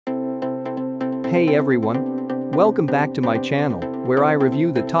Hey everyone! Welcome back to my channel, where I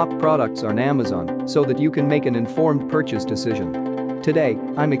review the top products on Amazon so that you can make an informed purchase decision. Today,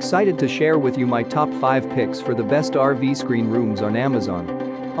 I'm excited to share with you my top 5 picks for the best RV screen rooms on Amazon.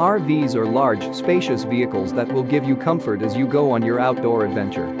 RVs are large, spacious vehicles that will give you comfort as you go on your outdoor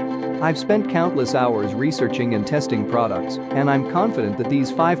adventure. I've spent countless hours researching and testing products, and I'm confident that these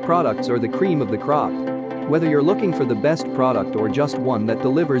 5 products are the cream of the crop. Whether you're looking for the best product or just one that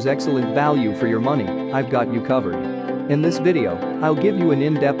delivers excellent value for your money, I've got you covered. In this video, I'll give you an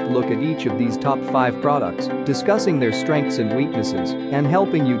in-depth look at each of these top 5 products, discussing their strengths and weaknesses, and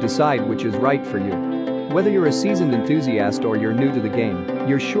helping you decide which is right for you. Whether you're a seasoned enthusiast or you're new to the game,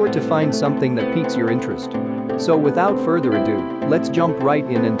 you're sure to find something that piques your interest. So without further ado, let's jump right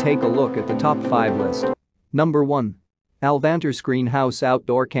in and take a look at the top 5 list. Number 1. Alvanter Screen House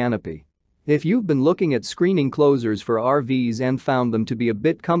Outdoor Canopy. If you've been looking at screen enclosures for RVs and found them to be a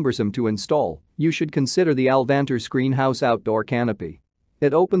bit cumbersome to install, you should consider the Alvanter Screen House Outdoor Canopy.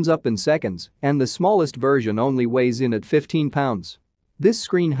 It opens up in seconds, and the smallest version only weighs in at 15 pounds. This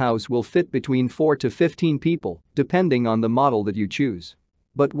screen house will fit between 4 to 15 people, depending on the model that you choose.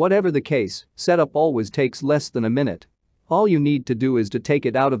 But whatever the case, setup always takes less than a minute. All you need to do is to take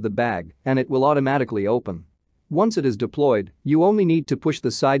it out of the bag, and it will automatically open. Once it is deployed, you only need to push the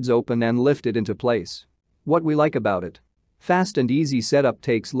sides open and lift it into place. What we like about it? Fast and easy setup,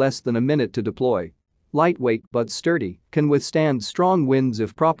 takes less than a minute to deploy. Lightweight but sturdy, can withstand strong winds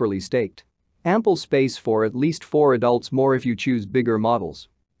if properly staked. Ample space for at least 4 adults, more if you choose bigger models.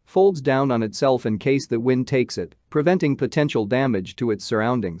 Folds down on itself in case the wind takes it, preventing potential damage to its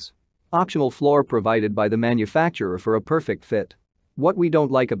surroundings. Optional floor provided by the manufacturer for a perfect fit. What we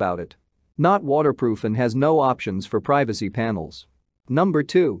don't like about it? Not waterproof and has no options for privacy panels. Number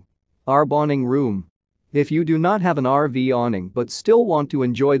 2. RV Awning Room. If you do not have an RV awning but still want to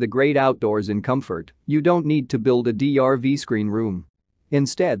enjoy the great outdoors in comfort, you don't need to build a DRV screen room.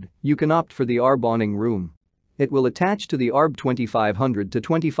 Instead, you can opt for the RV Awning Room. It will attach to the RV 2500 to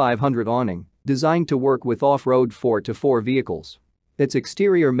 2500 awning, designed to work with off-road 4x4 vehicles. Its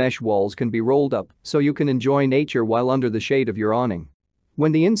exterior mesh walls can be rolled up so you can enjoy nature while under the shade of your awning.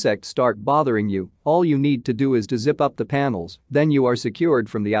 When the insects start bothering you, all you need to do is to zip up the panels, then you are secured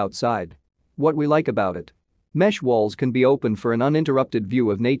from the outside. What we like about it? Mesh walls can be open for an uninterrupted view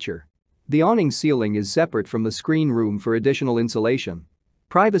of nature. The awning ceiling is separate from the screen room for additional insulation.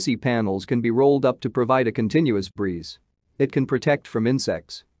 Privacy panels can be rolled up to provide a continuous breeze. It can protect from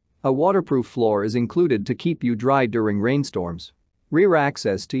insects. A waterproof floor is included to keep you dry during rainstorms. Rear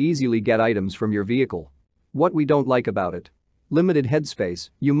access to easily get items from your vehicle. What we don't like about it? Limited headspace,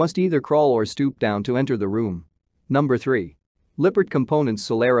 you must either crawl or stoop down to enter the room. Number 3. Lippert Components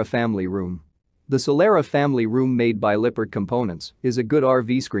Solera Family Room. The Solera Family Room, made by Lippert Components, is a good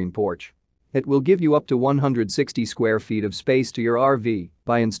RV screen porch. It will give you up to 160 square feet of space to your RV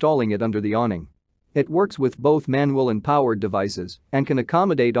by installing it under the awning. It works with both manual and powered devices and can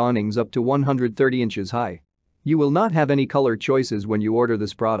accommodate awnings up to 130 inches high. You will not have any color choices when you order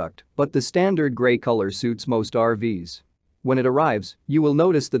this product, but the standard gray color suits most RVs. When it arrives, you will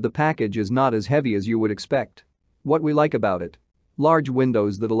notice that the package is not as heavy as you would expect. What we like about it? Large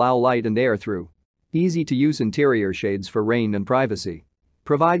windows that allow light and air through. Easy-to-use interior shades for rain and privacy.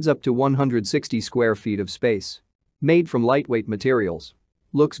 Provides up to 160 square feet of space. Made from lightweight materials.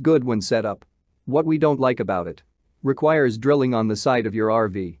 Looks good when set up. What we don't like about it? Requires drilling on the side of your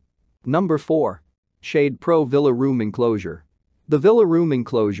RV. Number 4. Shade Pro Villa Room Enclosure. The Villa Room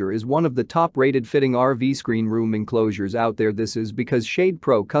Enclosure is one of the top-rated fitting RV screen room enclosures out there. This is because Shade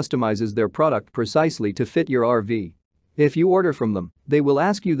Pro customizes their product precisely to fit your RV. If you order from them, they will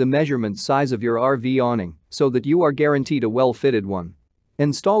ask you the measurement size of your RV awning so that you are guaranteed a well-fitted one.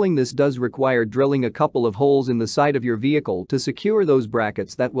 Installing this does require drilling a couple of holes in the side of your vehicle to secure those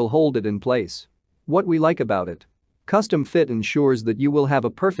brackets that will hold it in place. What we like about it? Custom fit ensures that you will have a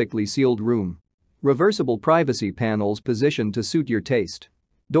perfectly sealed room. Reversible privacy panels positioned to suit your taste.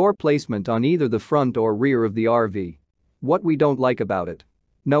 Door placement on either the front or rear of the RV. What we don't like about it?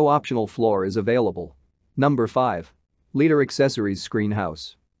 No optional floor is available. Number 5. Leader Accessories Screen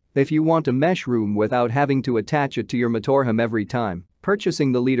House. If you want a mesh room without having to attach it to your motorhome every time,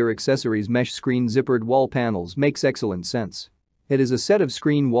 purchasing the Leader Accessories Mesh Screen Zippered Wall Panels makes excellent sense. It is a set of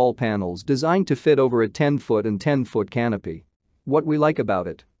screen wall panels designed to fit over a 10-foot and 10-foot canopy. What we like about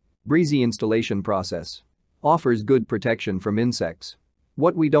it? Breezy installation process. Offers good protection from insects.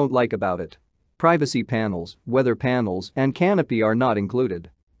 What we don't like about it? Privacy panels, weather panels, and canopy are not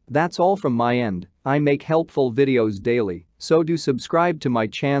included. That's all from my end. I make helpful videos daily, so do subscribe to my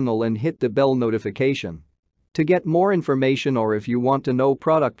channel and hit the bell notification. To get more information or if you want to know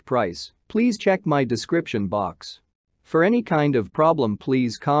product price, please check my description box. For any kind of problem,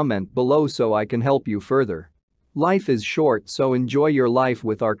 please comment below so I can help you further. Life is short, so enjoy your life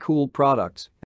with our cool products.